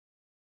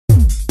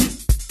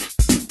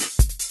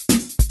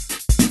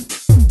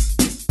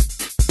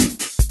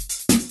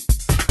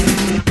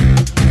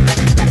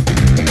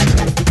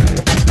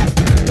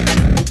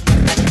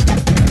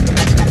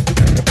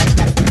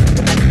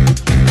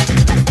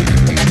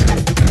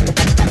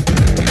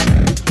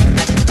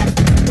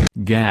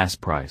gas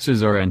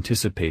prices are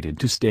anticipated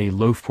to stay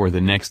low for the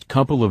next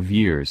couple of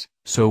years,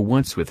 so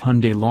what's with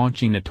Hyundai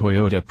launching a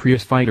Toyota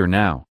Prius fighter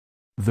now?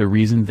 The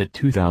reason that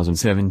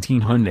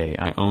 2017 Hyundai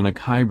Ioniq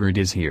Hybrid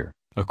is here,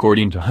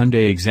 according to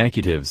Hyundai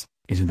executives,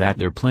 is that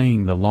they're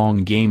playing the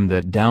long game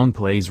that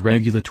downplays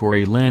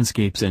regulatory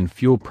landscapes and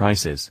fuel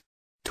prices.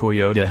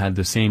 Toyota had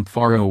the same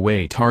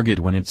faraway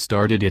target when it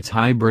started its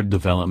hybrid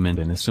development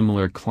in a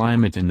similar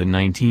climate in the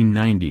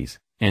 1990s,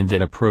 and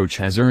that approach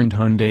has earned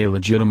Hyundai a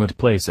legitimate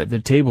place at the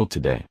table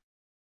today.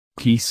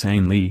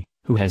 Ki-Sang Lee,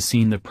 who has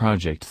seen the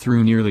project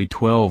through nearly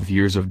 12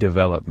 years of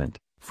development,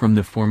 from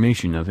the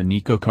formation of an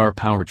eco-car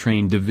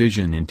powertrain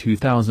division in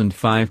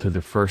 2005 to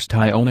the first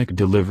Ioniq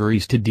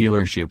deliveries to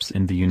dealerships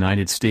in the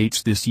United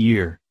States this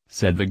year,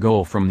 said the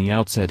goal from the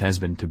outset has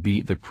been to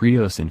beat the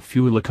Prius in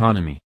fuel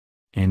economy.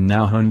 And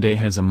now Hyundai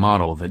has a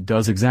model that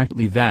does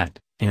exactly that,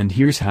 and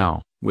here's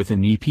how, with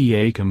an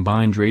EPA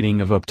combined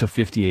rating of up to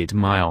 58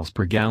 miles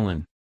per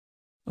gallon.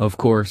 Of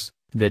course,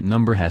 that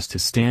number has to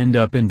stand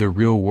up in the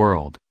real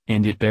world,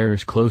 and it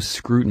bears close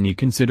scrutiny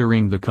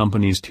considering the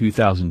company's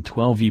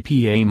 2012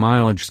 EPA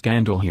mileage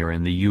scandal here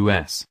in the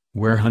US,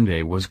 where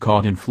Hyundai was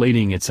caught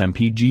inflating its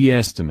MPG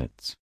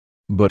estimates.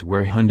 But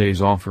where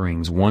Hyundai's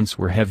offerings once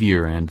were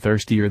heavier and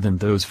thirstier than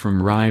those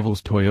from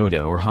rivals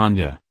Toyota or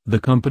Honda, the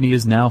company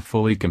is now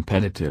fully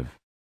competitive.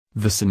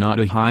 The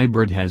Sonata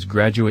Hybrid has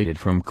graduated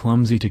from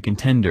clumsy to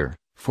contender,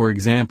 for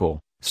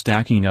example,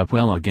 stacking up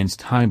well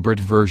against hybrid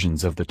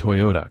versions of the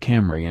Toyota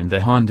Camry and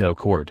the Honda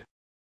Accord.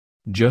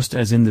 Just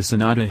as in the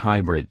Sonata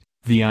Hybrid,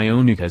 the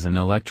Ioniq has an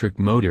electric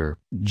motor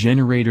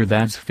generator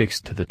that's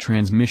fixed to the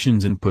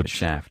transmission's input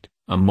shaft.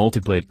 A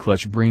multiplate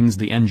clutch brings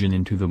the engine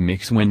into the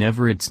mix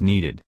whenever it's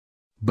needed.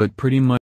 But pretty much